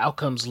 the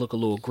outcomes look a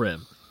little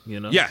grim,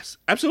 Yes,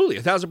 absolutely.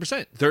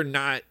 1,000%. They're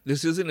not...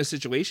 This isn't a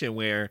situation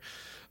where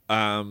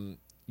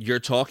you're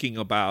talking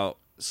about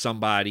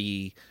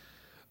somebody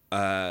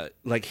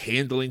like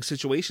handling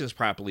situations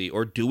properly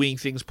or doing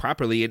things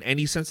properly in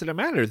any sense of the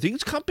matter.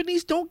 These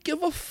companies don't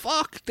give a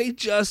fuck. They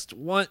just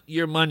want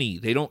your money.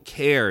 They don't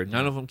care.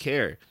 None of them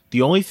care.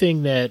 The only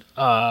thing that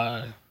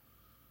I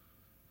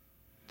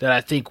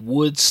think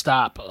would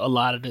stop a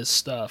lot of this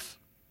stuff,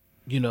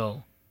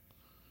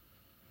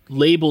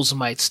 labels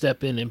might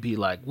step in and be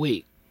like,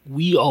 wait,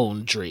 we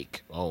own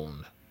Drake,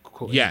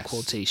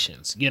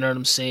 quotations. You know what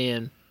I'm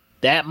saying?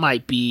 That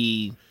might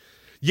be...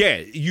 Yeah,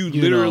 you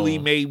literally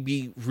may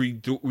be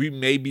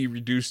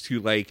reduced to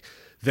like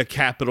the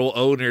capital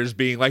owners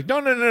being like, no.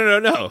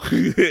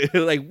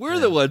 Like we're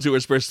the ones who are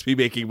supposed to be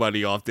making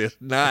money off this.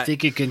 I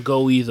think it can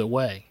go either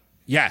way.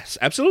 Yes,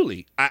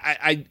 absolutely.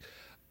 I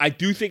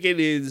do think it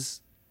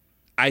is.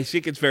 I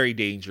think it's very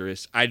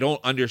dangerous. I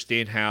don't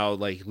understand how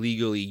like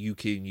legally you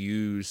can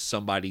use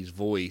somebody's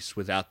voice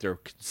without their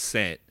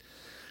consent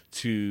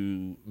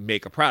to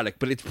make a product,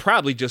 but it's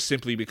probably just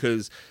simply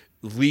because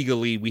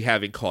legally we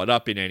haven't caught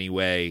up in any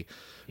way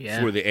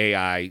for the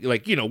AI.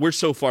 Like, we're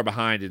so far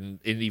behind in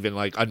even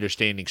like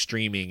understanding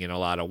streaming in a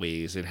lot of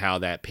ways and how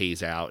that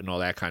pays out and all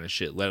that kind of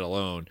shit, let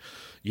alone,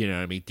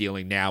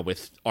 dealing now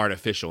with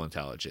artificial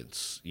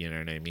intelligence. You know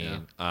what I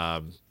mean?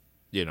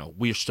 Yeah.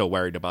 We're still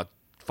worried about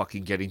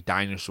fucking getting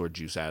dinosaur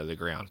juice out of the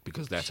ground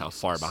because that's how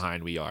far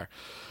behind we are.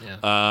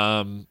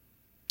 Yeah.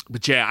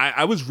 But yeah,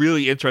 I was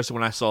really interested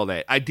when I saw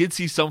that. I did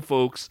see some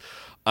folks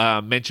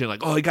mention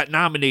like, oh, it got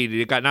nominated.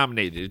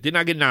 It did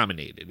not get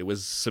nominated. It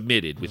was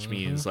submitted, which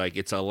means like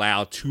it's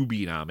allowed to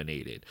be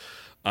nominated.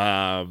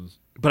 But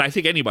I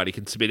think anybody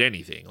can submit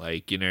anything.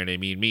 Like, you know what I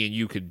mean? Me and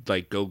you could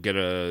like go get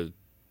a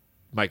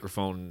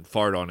microphone,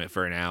 fart on it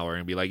for an hour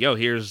and be like, yo,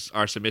 here's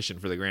our submission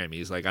for the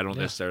Grammys. Like, I don't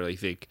necessarily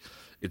think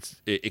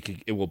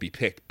it will be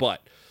picked,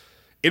 but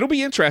it'll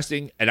be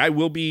interesting. And I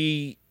will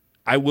be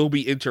I will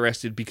be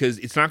interested because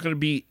it's not going to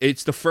be.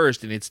 It's the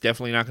first, and it's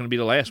definitely not going to be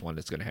the last one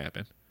that's going to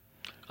happen.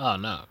 Oh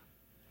no,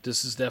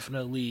 this is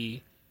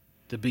definitely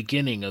the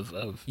beginning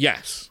of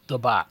Yes, the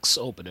box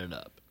opening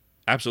up.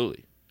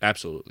 absolutely.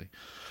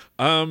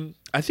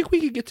 I think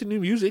we could get to new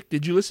music.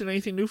 Did you listen to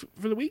anything new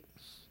for the week?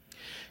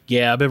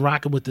 Yeah, I've been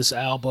rocking with this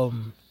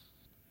album.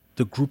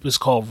 The group is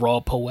called Raw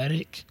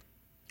Poetic.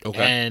 Okay.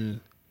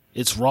 And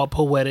it's Raw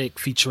Poetic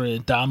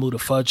featuring Damu the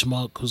Fudge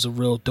Monk, who's a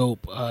real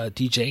dope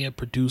DJ and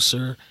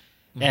producer.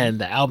 Mm-hmm. And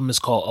the album is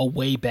called A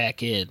Way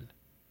Back In.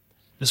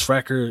 This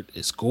record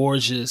is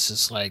gorgeous.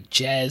 It's like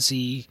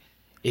jazzy.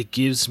 It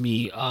gives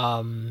me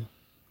I'm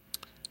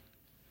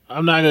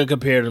not gonna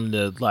compare them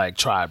to like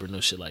Tribe or no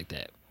shit like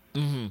that.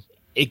 Mm-hmm.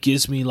 It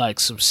gives me like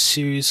some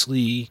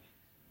seriously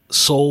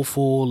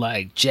soulful,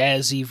 like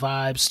jazzy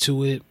vibes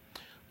to it.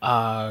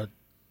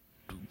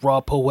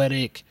 Raw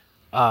Poetic.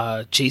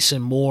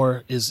 Jason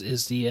Moore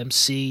is the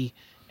MC,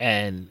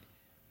 and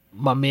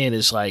my man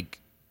is like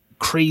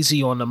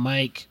crazy on the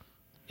mic.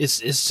 It's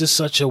just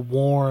such a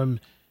warm,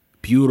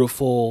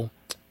 beautiful,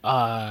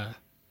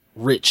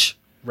 rich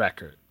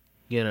record.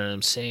 You know what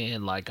I'm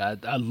saying? Like I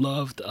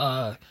loved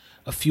a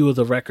few of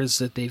the records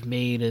that they've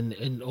made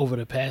in over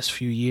the past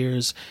few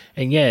years,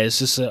 and yeah, it's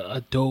just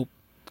a dope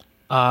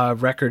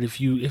record.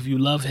 If you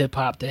love hip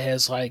hop that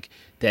has like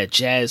that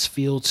jazz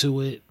feel to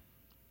it,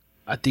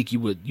 I think you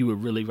would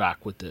really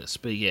rock with this.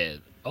 But yeah,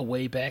 A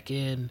Way Back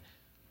In,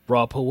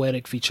 Raw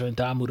Poetic featuring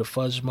Damu the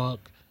Fudge Monk,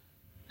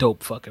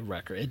 dope fucking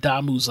record. And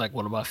Damu's like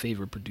one of my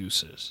favorite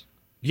producers.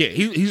 Yeah,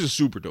 he's a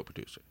super dope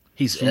producer.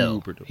 He's super ill.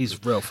 Dope He's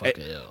producer. real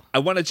fucking ill. I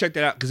want to check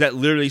that out because that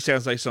literally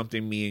sounds like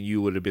something me and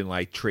you would have been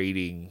like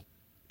trading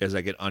as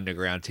like an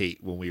underground tape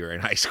when we were in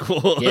high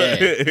school. Yeah,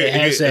 it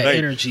has that like,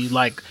 energy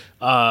like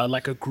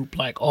a group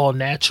like All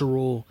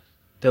Natural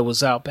that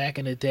was out back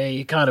in the day.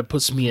 It kind of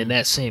puts me in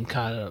that same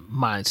kind of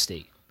mind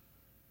state.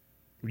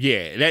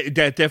 Yeah,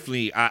 that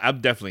definitely.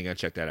 I'm definitely gonna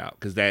check that out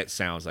because that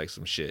sounds like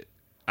some shit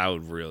I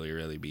would really,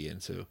 really be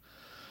into.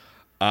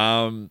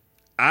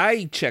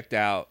 I checked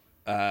out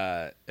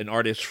an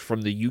artist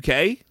from the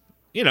UK.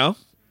 You know,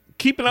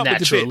 keeping up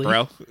Naturally. with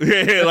the bit,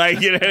 bro.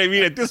 Like, you know what I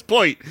mean? At this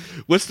point,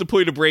 what's the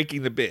point of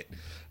breaking the bit?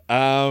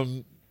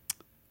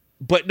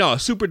 But no, a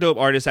super dope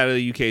artist out of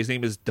the UK. His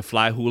name is the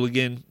Flyy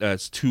Hooligan.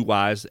 It's 2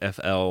 Y's,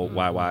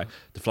 FLYY.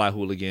 The Flyy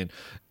Hooligan.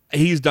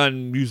 He's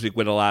done music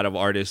with a lot of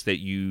artists that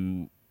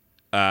you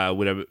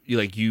whatever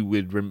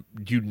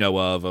you'd know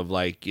of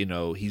like, you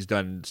know, he's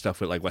done stuff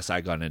with like West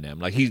Side Gun and them.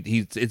 Like he's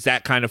it's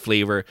that kind of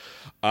flavor.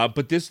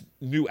 But this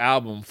new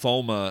album,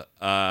 FOMA,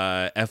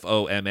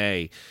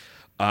 FOMA,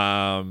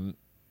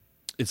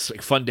 it's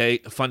like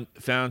fun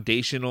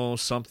foundational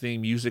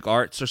something music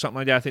arts or something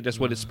like that. I think that's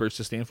what it's supposed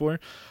to stand for.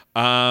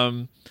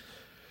 But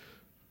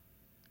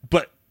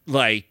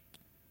like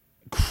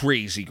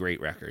crazy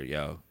great record,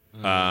 yo.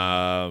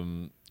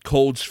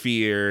 Cold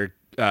Sphere,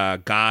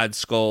 God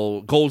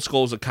Skull, Gold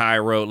Skulls of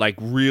Cairo, like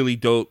really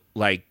dope,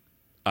 like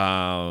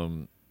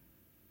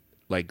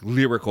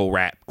lyrical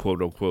rap,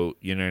 quote unquote.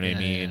 You know what I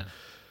mean? Yeah.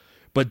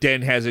 But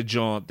then has a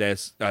joint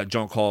that's a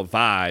joint called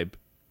Vibe.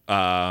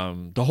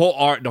 The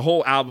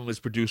whole album is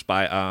produced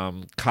by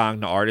Kong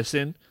the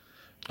Artisan.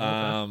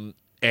 Okay.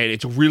 And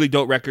it's a really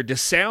dope record. The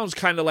sounds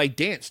kind of like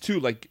dance too.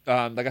 Like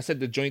I said,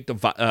 the joint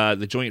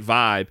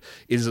Vibe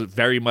is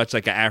very much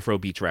like an Afro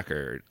beats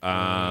record.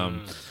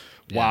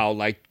 While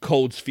like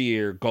Cold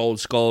Sphere, Gold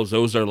Skulls,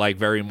 those are like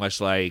very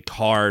much like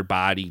hard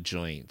body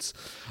joints.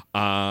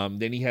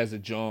 Then he has a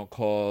joint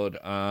called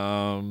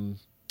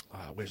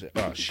where's it?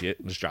 Oh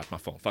shit! Just dropped my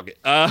phone. Fuck it.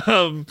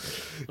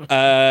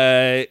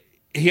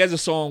 He has a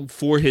song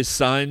for his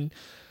son.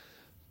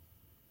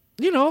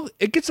 You know,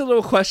 it gets a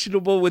little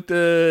questionable with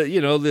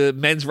the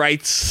men's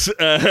rights.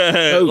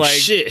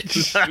 Shit!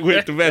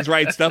 With the men's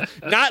rights stuff,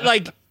 not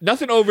like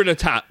nothing over the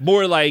top.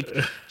 More like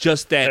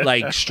just that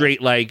like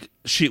straight like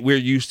shit we're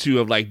used to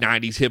of like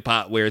 90s hip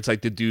hop, where it's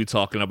like the dude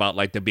talking about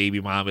like the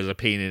baby mom is a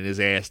pain in his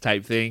ass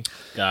type thing.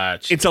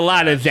 Gotcha. It's a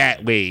lot of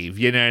that wave.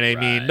 You know what I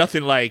mean?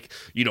 Nothing like,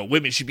 you know,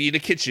 women should be in the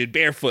kitchen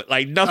barefoot.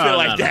 Like nothing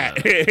like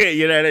that. No.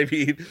 You know what I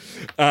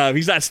mean?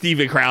 He's not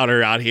Steven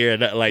Crowder out here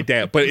like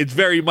that, but it's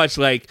very much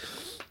like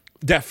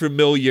that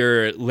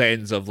familiar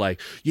lens of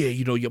like, yeah,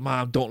 you know, your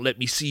mom don't let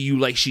me see you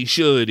like she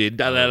should, and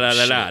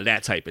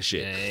that type of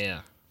shit.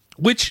 Yeah.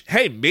 Which,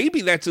 hey,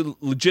 maybe that's a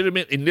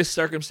legitimate, in this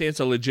circumstance,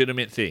 a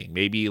legitimate thing.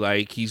 Maybe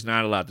like he's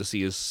not allowed to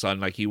see his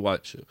son like he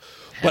wants to.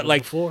 But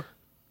like, before?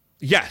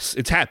 Yes,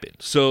 it's happened.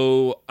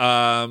 So,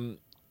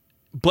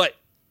 but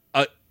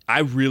I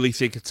really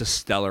think it's a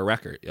stellar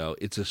record, yo.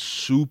 It's a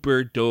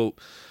super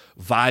dope,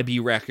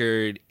 vibey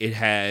record. It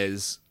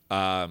has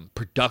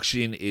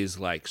production is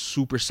like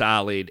super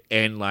solid,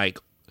 and like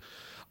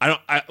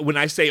when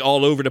I say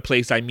all over the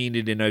place, I mean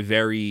it in a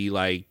very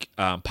like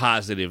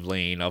positive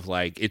lane of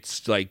like,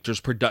 it's like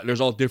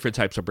there's all different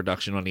types of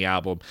production on the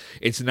album.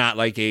 It's not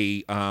like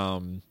a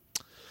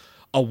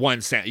one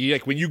sound.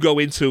 Like when you go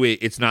into it,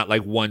 it's not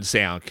like one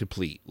sound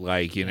complete.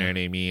 Like, you know what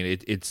I mean?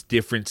 It's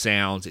different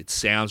sounds. It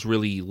sounds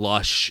really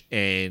lush,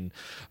 and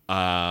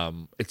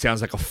it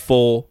sounds like a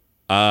full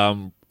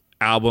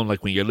album.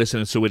 Like when you're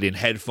listening to it in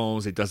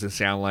headphones, it doesn't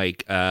sound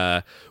like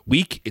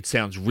weak. It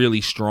sounds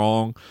really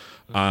strong.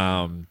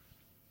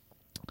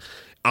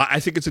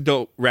 I think it's a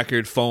dope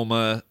record.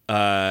 FOMA.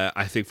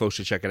 I think folks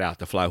should check it out.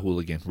 The Flyy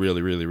Hooligan.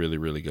 Really, really, really,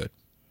 really good.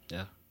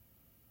 Yeah.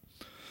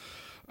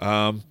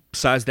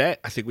 Besides that,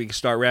 I think we can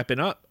start wrapping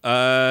up.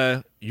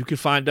 You can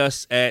find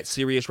us at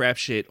Serious Rap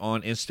Shit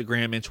on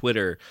Instagram and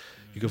Twitter.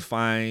 You can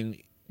find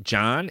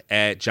John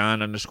at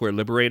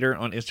John_Liberator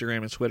on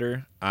Instagram and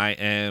Twitter. I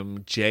am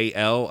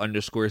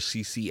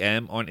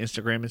JL_CCM on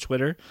Instagram and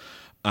Twitter.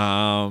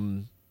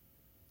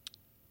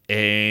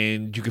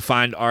 And you can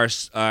find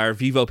our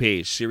Vivo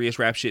page, Serious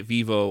Rap Shit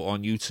Vivo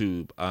on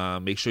YouTube.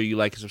 Make sure you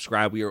like and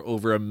subscribe. We are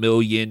over 1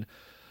 million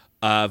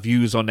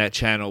views on that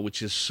channel,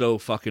 which is so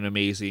fucking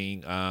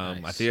amazing.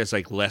 Nice. I think it's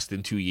like less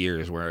than 2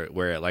 years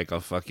we're at like a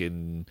fucking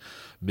 1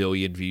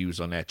 million views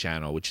on that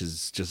channel, which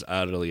is just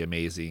utterly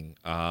amazing.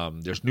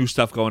 There's new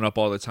stuff going up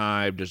all the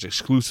time. There's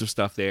exclusive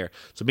stuff there.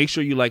 So make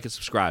sure you like and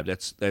subscribe.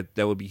 That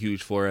would be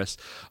huge for us.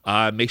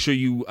 Make sure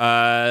you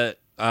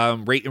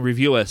rate and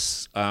review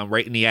us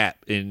right in the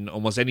app. In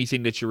almost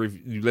anything that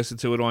you listen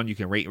to it on, you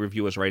can rate and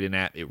review us right in the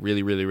app. It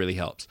really, really, really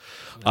helps.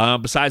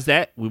 Besides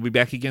that, we'll be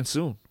back again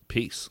soon.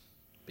 Peace.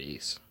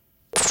 Peace.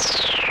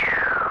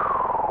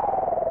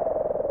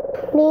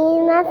 Me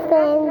and my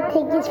friend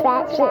take this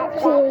rap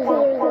shit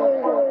serious.